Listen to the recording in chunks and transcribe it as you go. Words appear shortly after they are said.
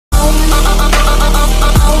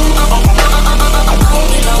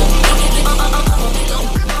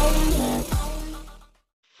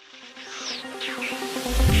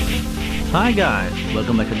Hi guys,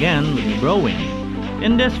 welcome back again with me Browin.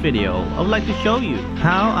 In this video, I would like to show you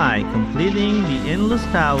how I completing the endless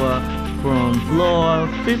tower from floor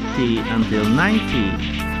 50 until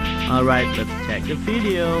 90. Alright, let's check the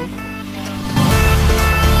video.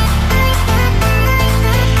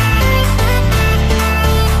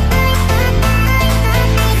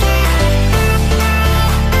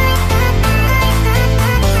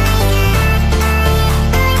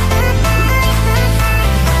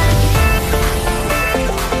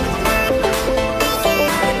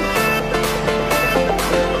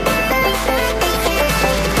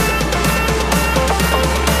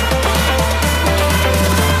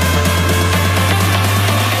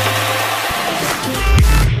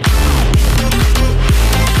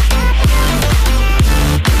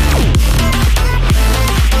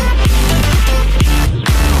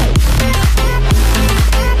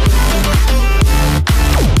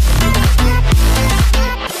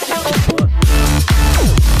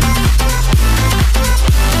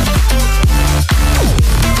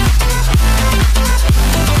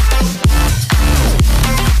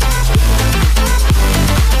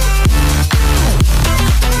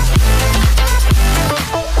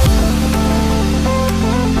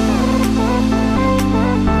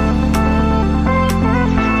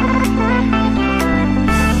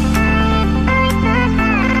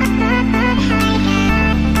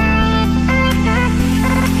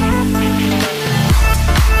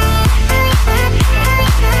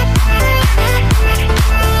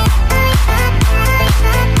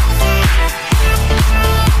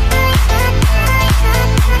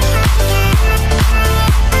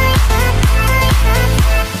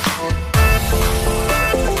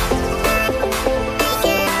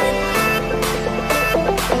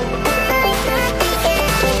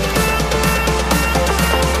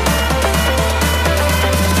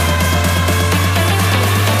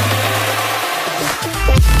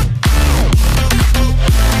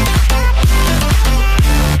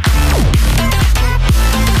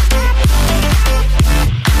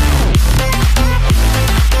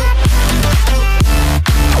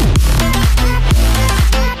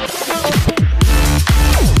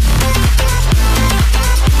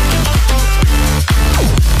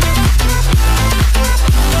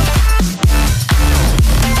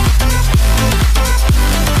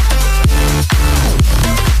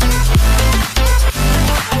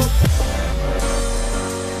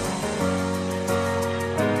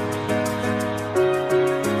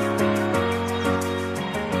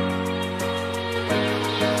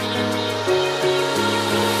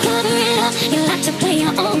 You like to play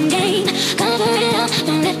your own game. Cover it up,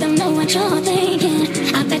 don't let them know what you're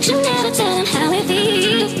thinking. I bet you never tell them how it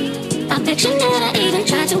feels. I bet you never even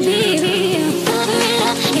try to be real. Cover it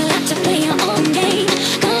up, you like to play your own game.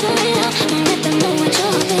 Cover it up, don't let them know what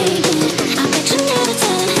you're thinking. I bet you never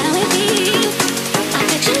tell them how it feels. I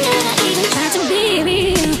bet you never even try to be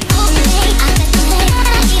real.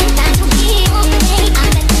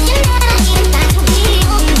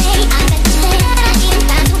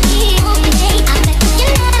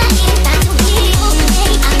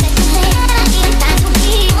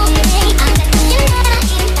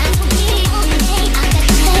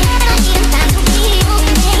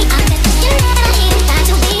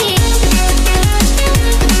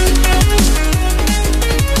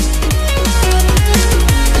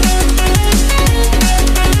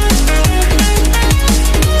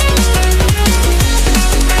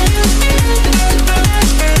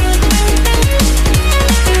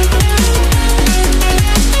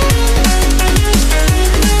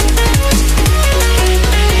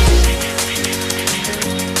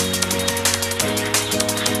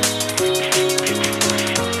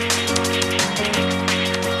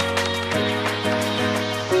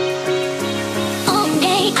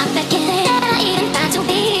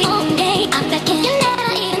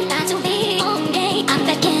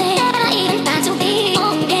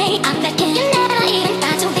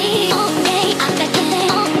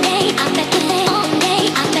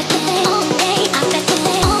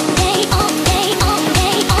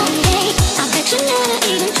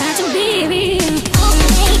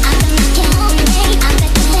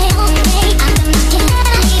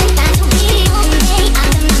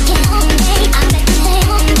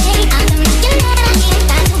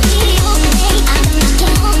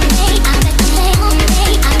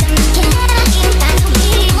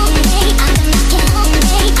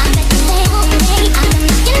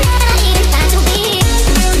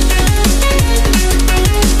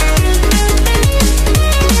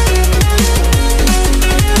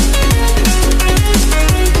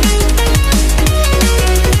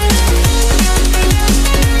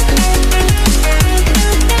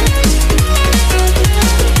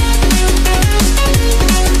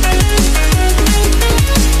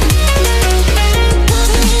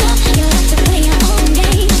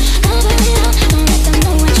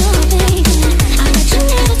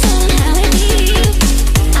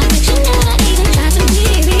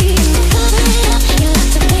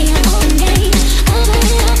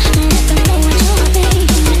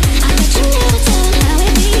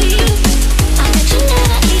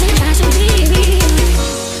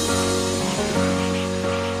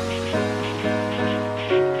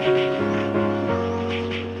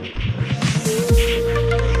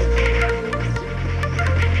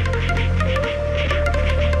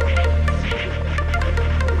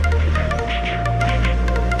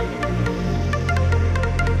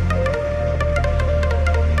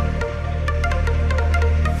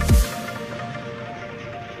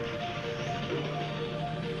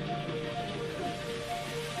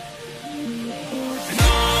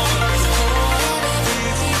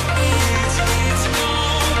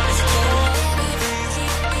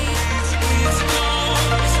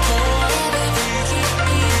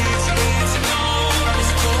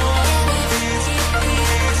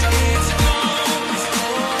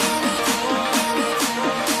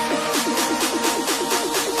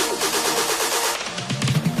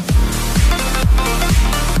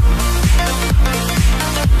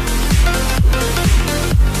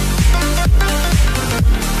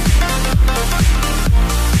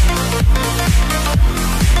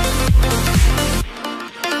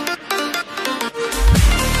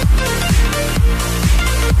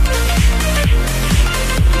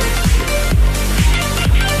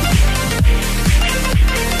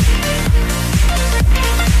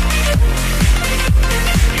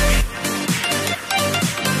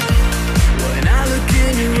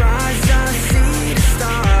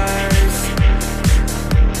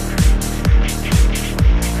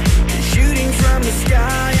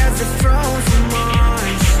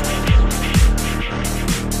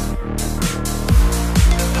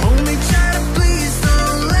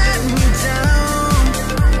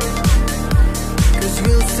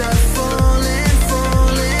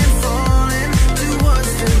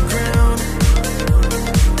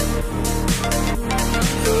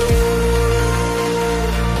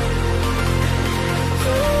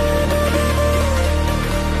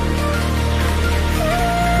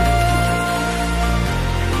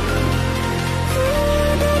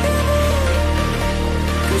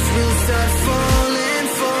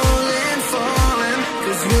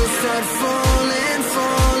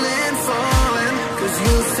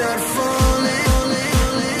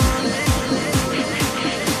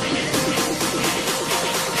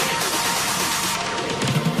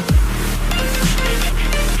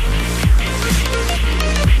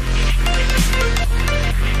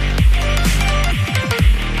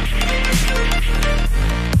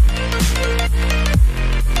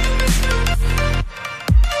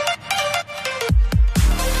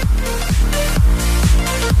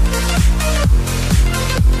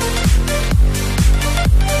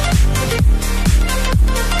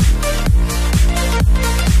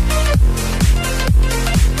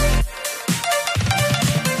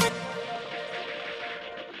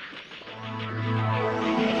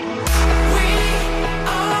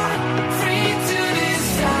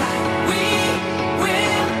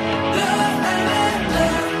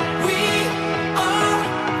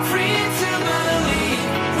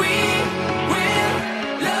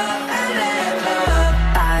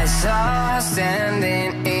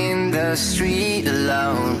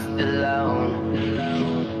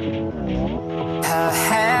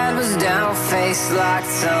 face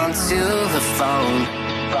locked onto the phone.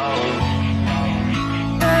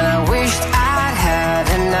 And I wished I'd had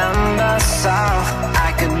a number so I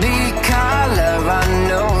could be color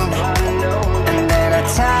unknown. And then I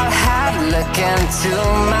tell her to look into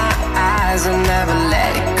my eyes and never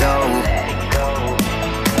let it go.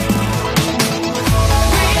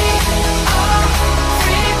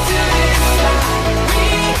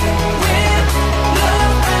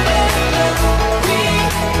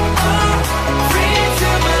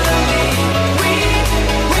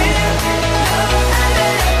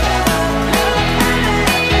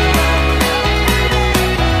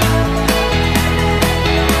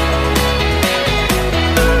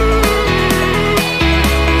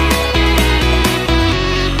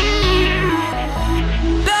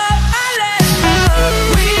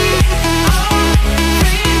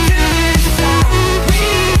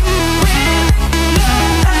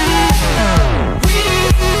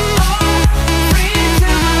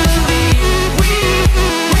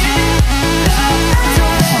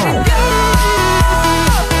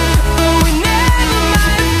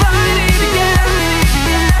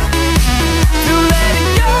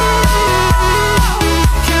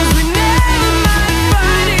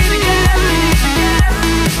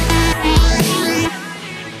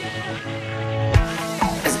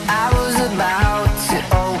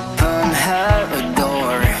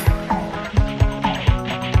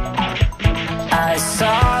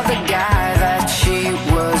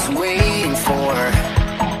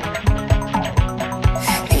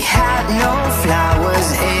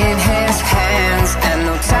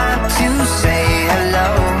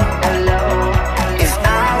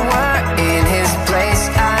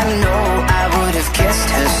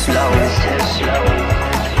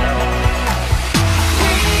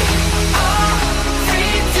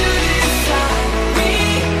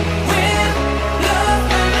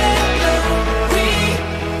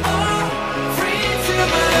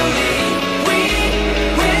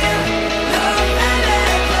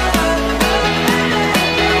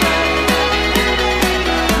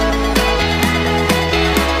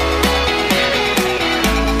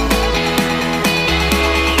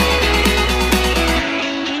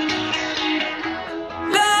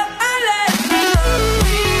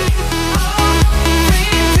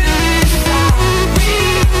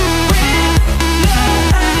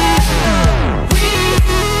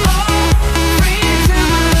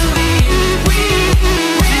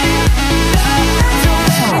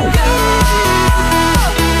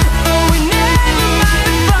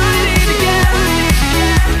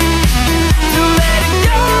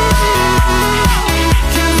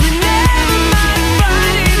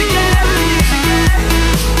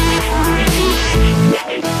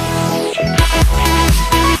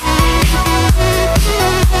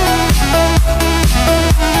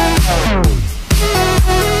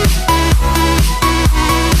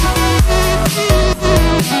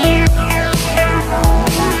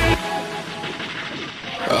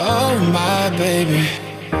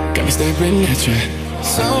 staring at you.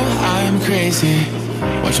 So I'm crazy.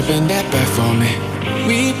 Won't you bend that back for me?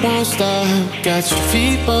 We won't stop. Got your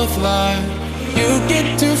feet both locked. You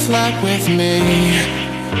get to fly with me.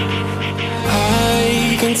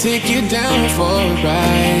 I can take you down for a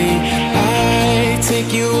ride. I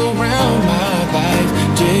take you around my life.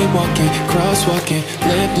 Jaywalking, crosswalking,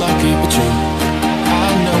 lip locking with you. I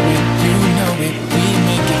know it, you know it, we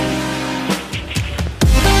make it.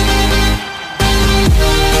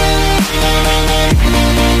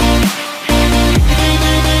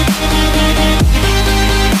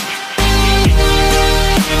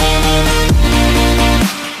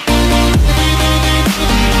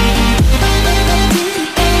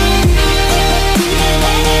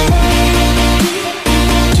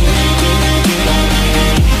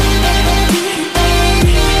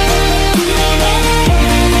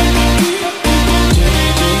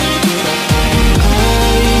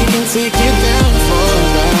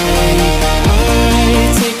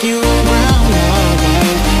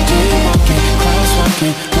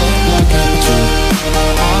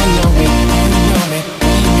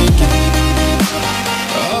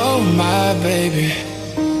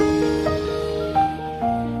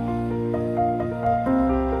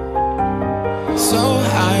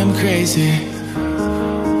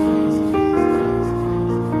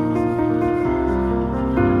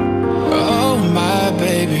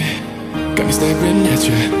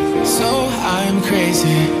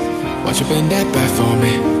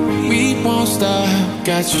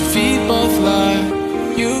 Got your feet both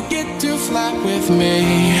locked. You get to fly with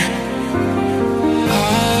me.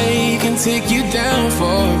 I can take you down for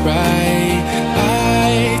a ride.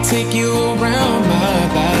 I take you around my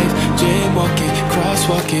life. Jaywalking,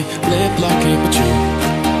 crosswalking, lip locking with you.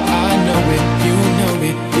 I know it, you know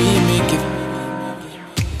it, we make it.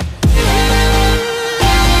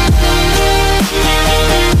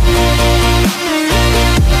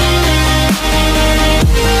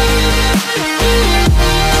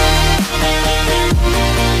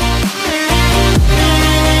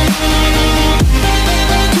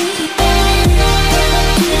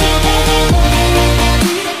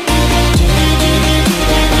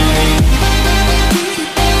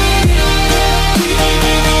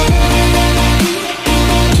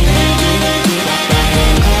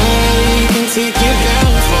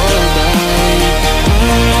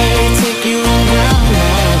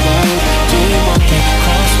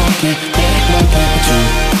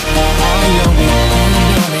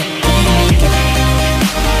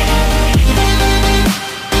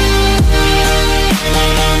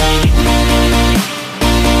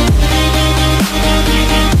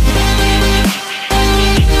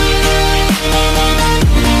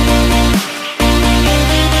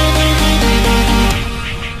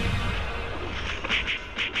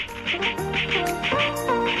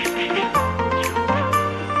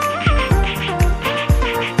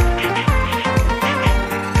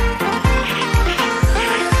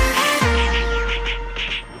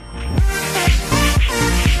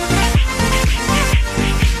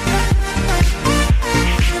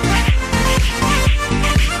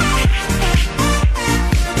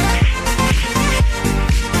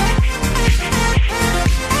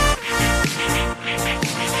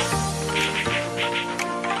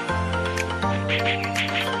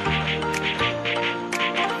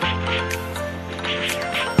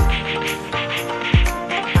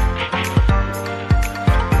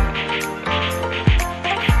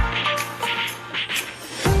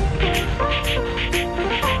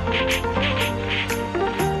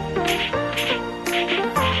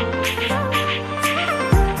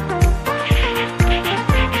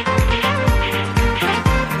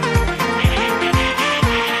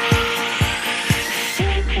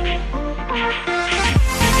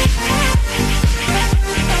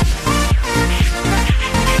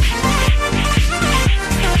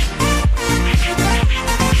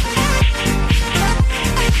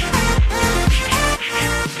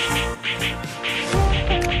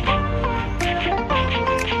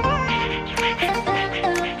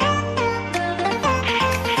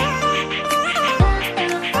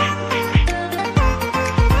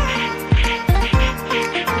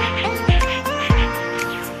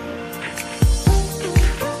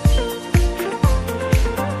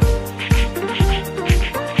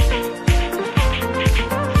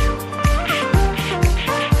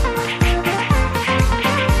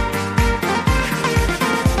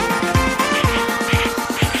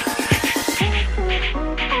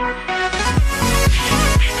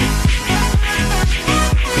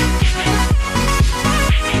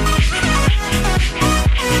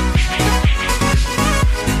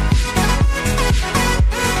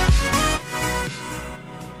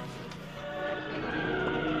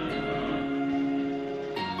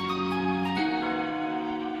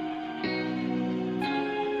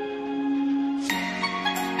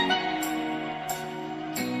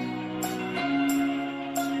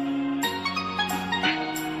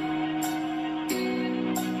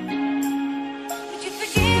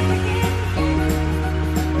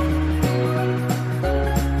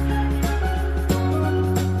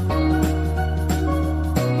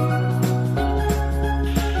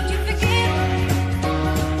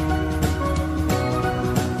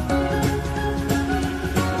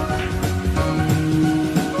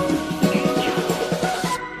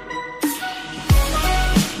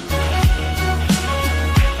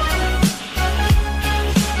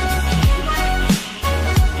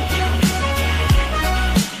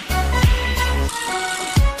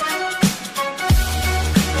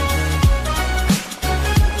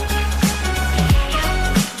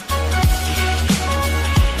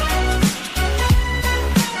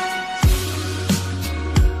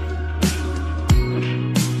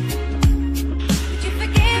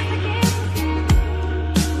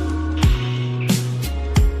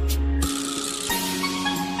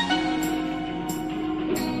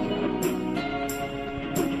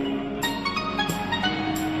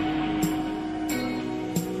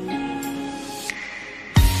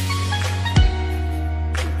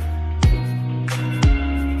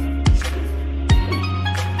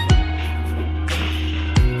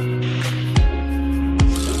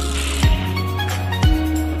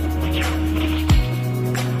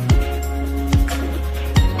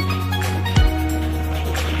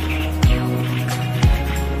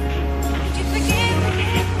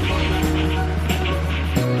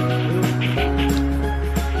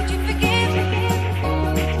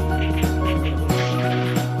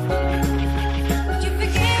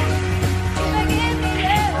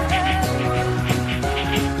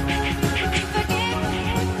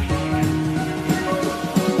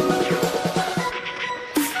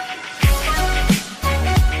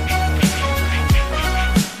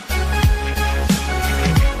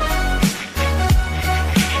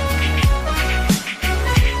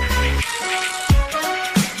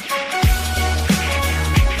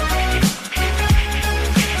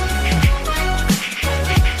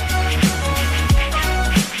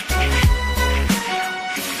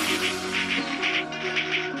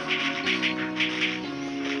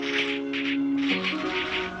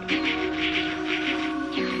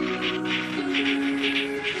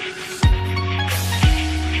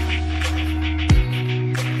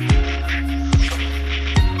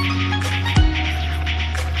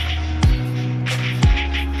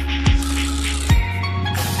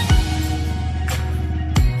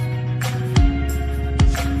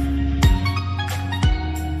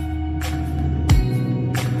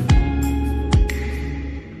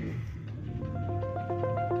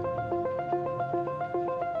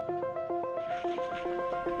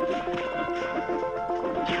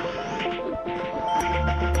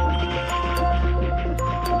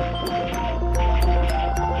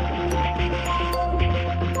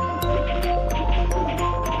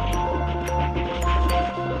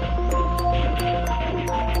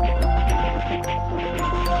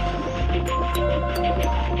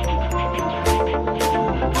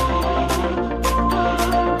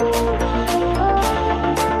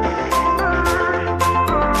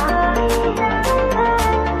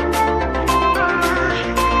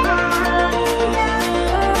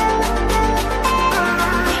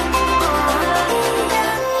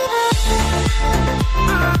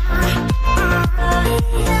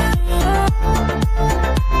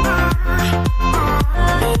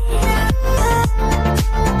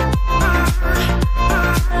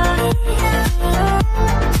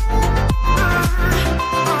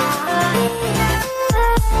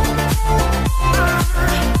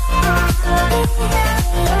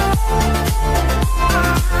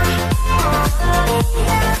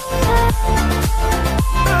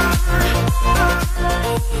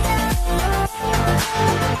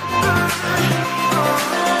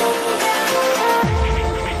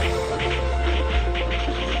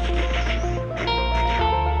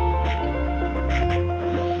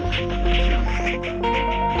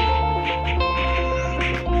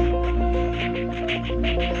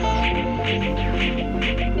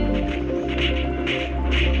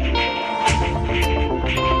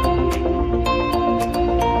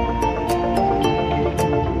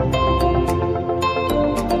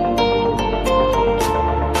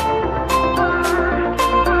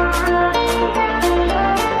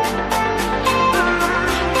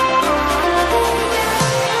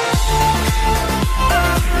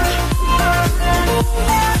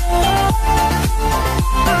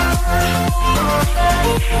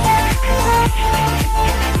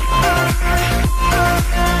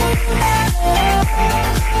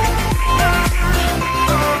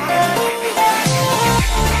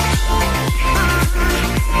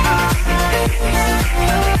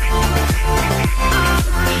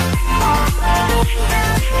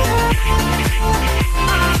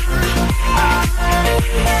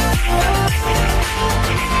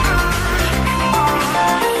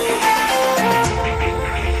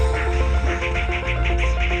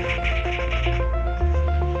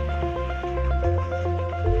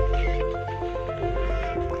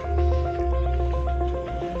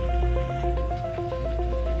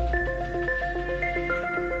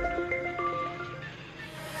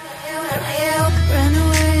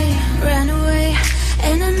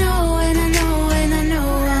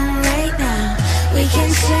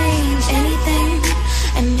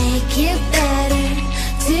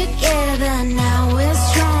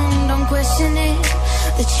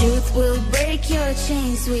 truth will break your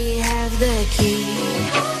chains. We have the key.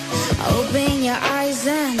 Open your eyes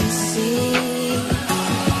and see.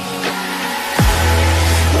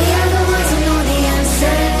 We are the ones who know the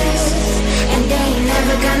answers, and they ain't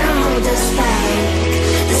never gonna hold us back.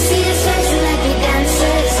 The sea is rising like we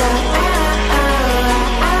dancers.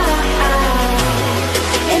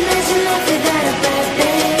 Imagine life without a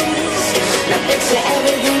purpose. Now picture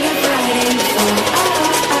everything you're fighting for.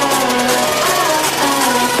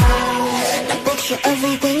 Now picture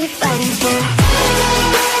everything you're fighting for.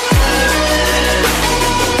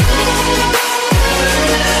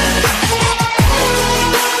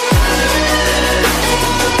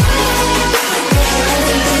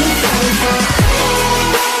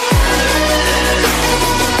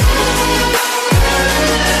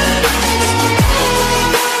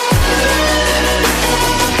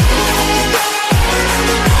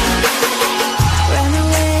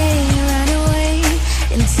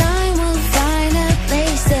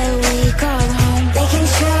 They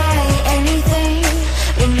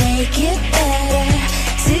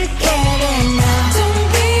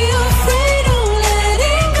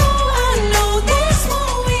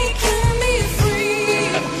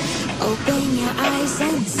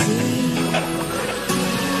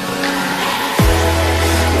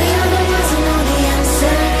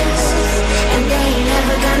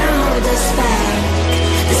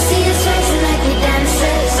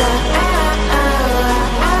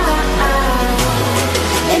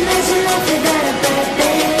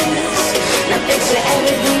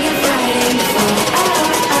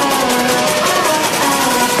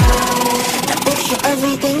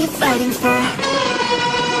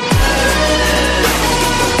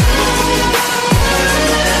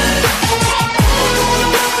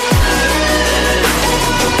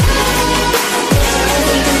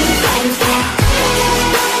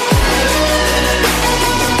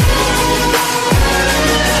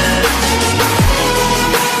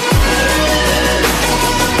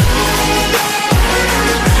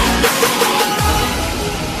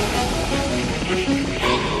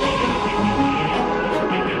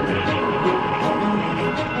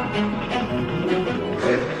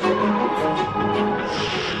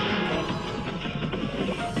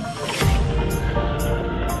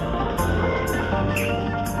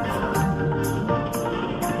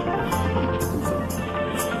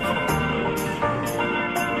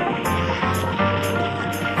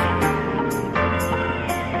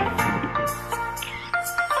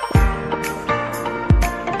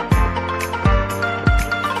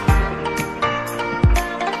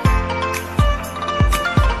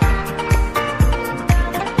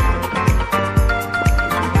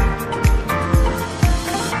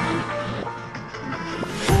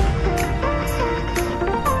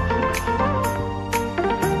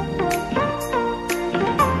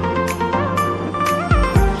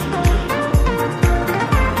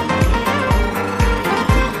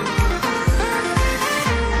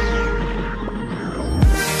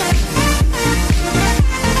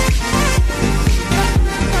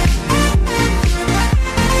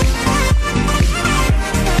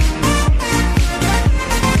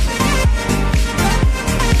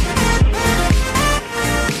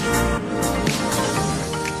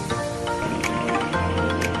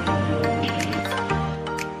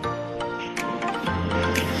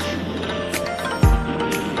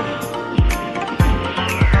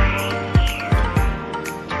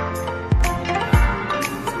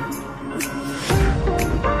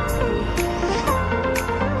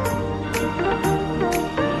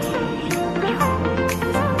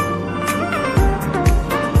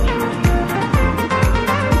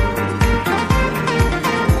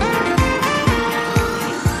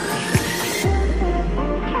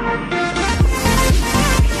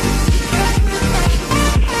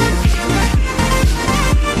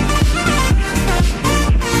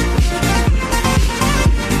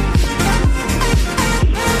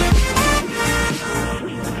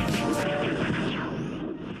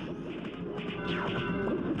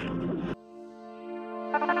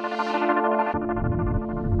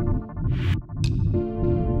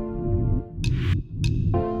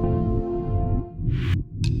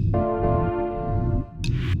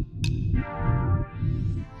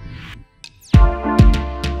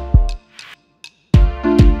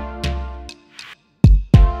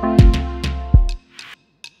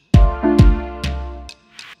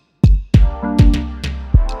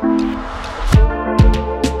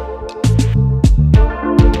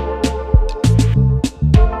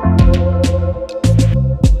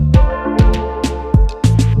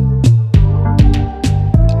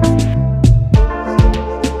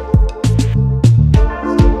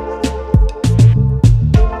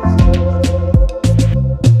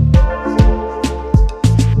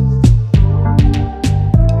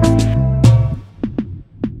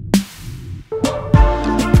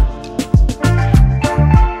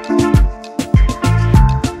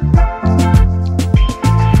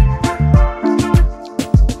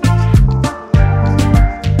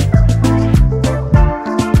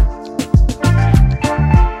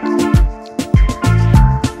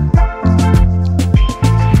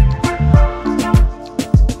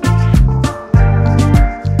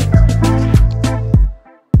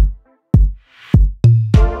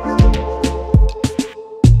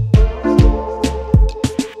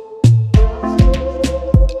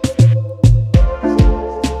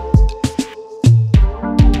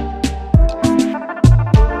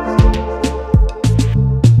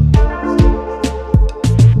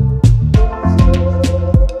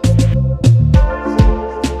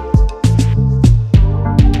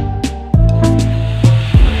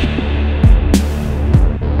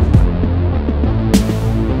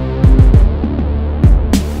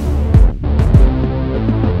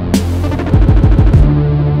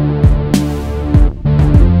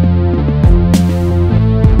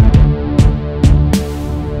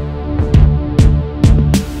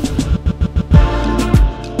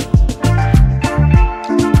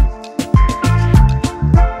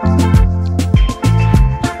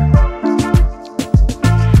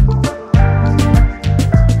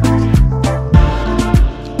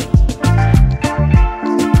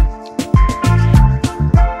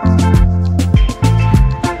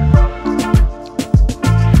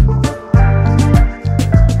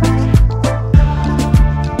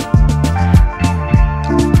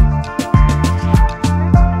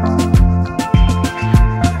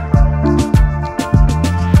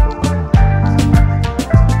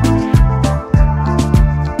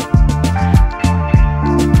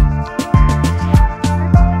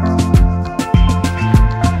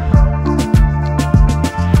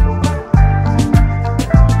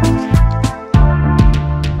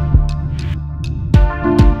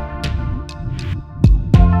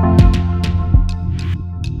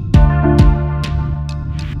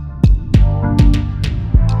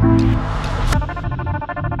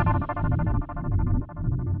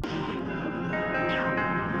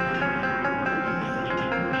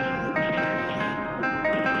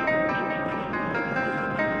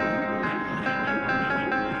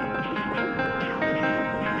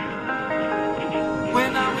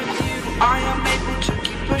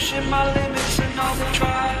pushing my limits and all the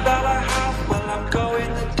drive that I have. Well, I'm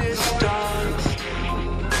going the distance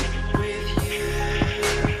with you.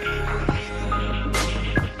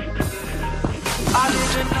 I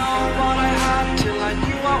didn't know what I had till I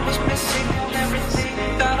knew what was missing, and everything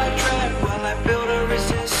that I dread. Well, I built a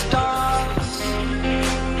resistance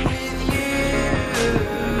with you.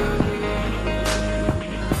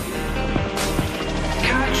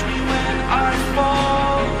 Catch me when I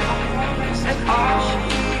fall, and I'll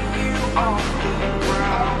keep you on the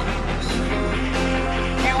ground.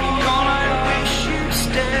 You were gone, I wish you'd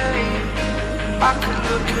stay. I could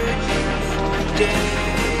look at you for days.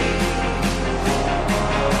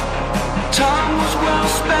 Time was well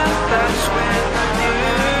spent, that's when I knew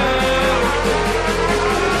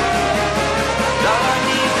that I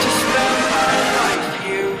need to spend my life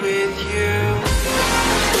here with you.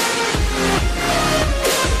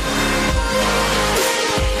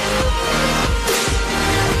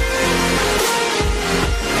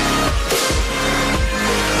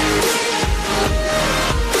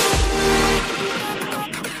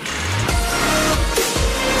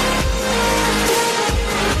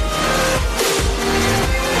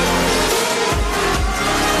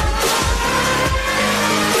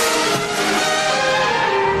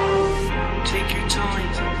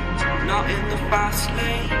 Fast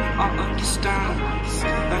lane, I understand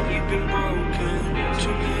that you've been broken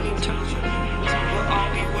too many times, but I'll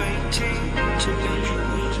be waiting to mend your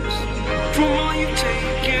wounds from all you've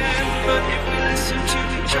taken. But if we listen to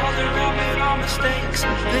each other, admit our mistakes,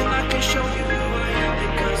 then I can show you who I am,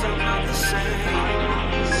 because I'm not the same.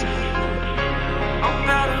 I'm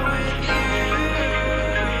better with you.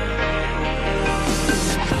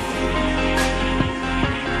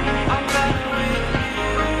 I'm better with you.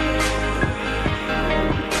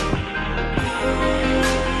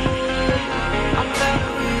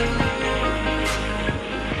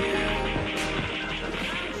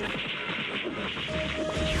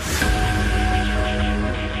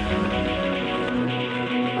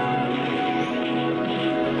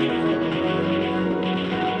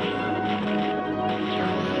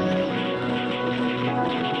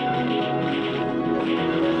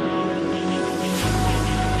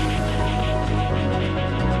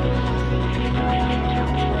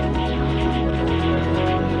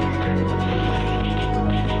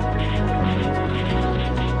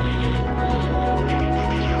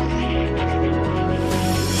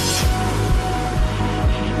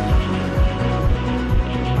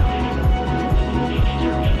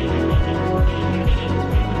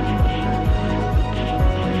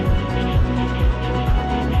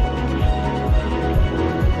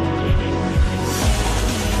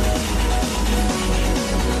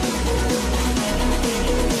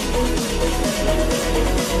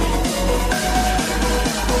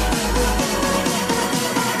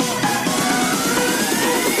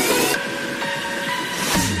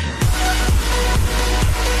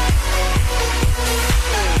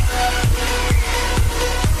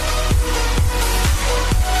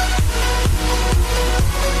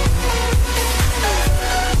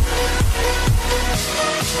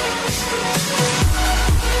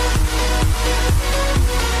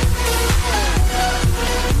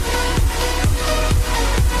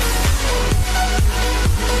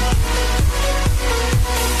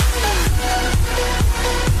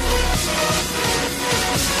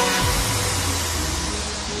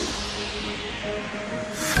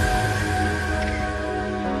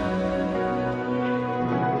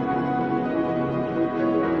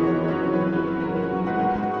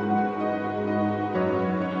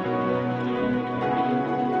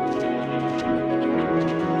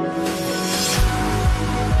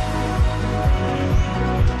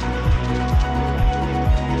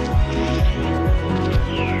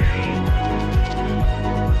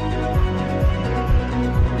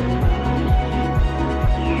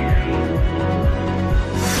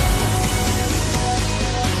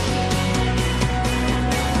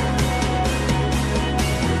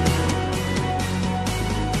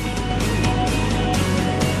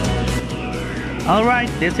 Alright,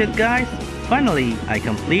 that's it guys. Finally, I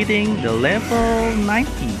completing the level 90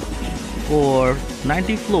 or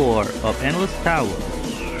 90th floor of Endless Tower.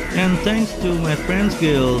 And thanks to my friends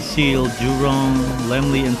Guild, Zeald, Zhurong,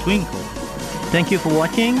 Lemley and Twinkle. Thank you for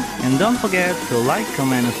watching and don't forget to like,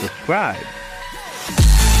 comment and subscribe.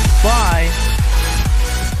 Bye!